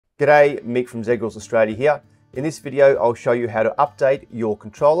G'day, Mick from Z Grills Australia here. In this video, I'll show you how to update your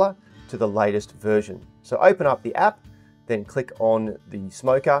controller to the latest version. So open up the app, then click on the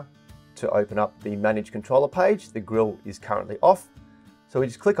smoker to open up the Manage Controller page. The grill is currently off. So we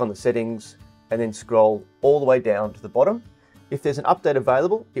just click on the settings and then scroll all the way down to the bottom. If there's an update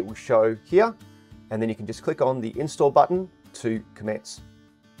available, it will show here, and then you can just click on the install button to commence.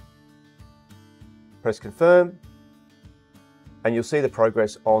 Press confirm, and you'll see the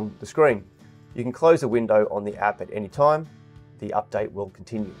progress on the screen. You can close the window on the app at any time. The update will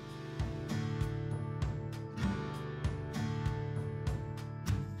continue.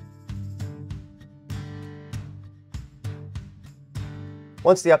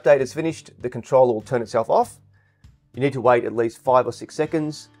 Once the update is finished, the controller will turn itself off. You need to wait at least 5 or 6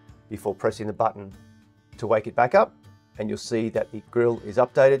 seconds before pressing the button to wake it back up, and you'll see that the grill is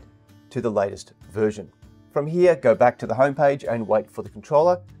updated to the latest version. From here, go back to the home page and wait for the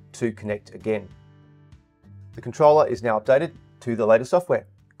controller to connect again. The controller is now updated to the latest software.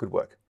 Good work.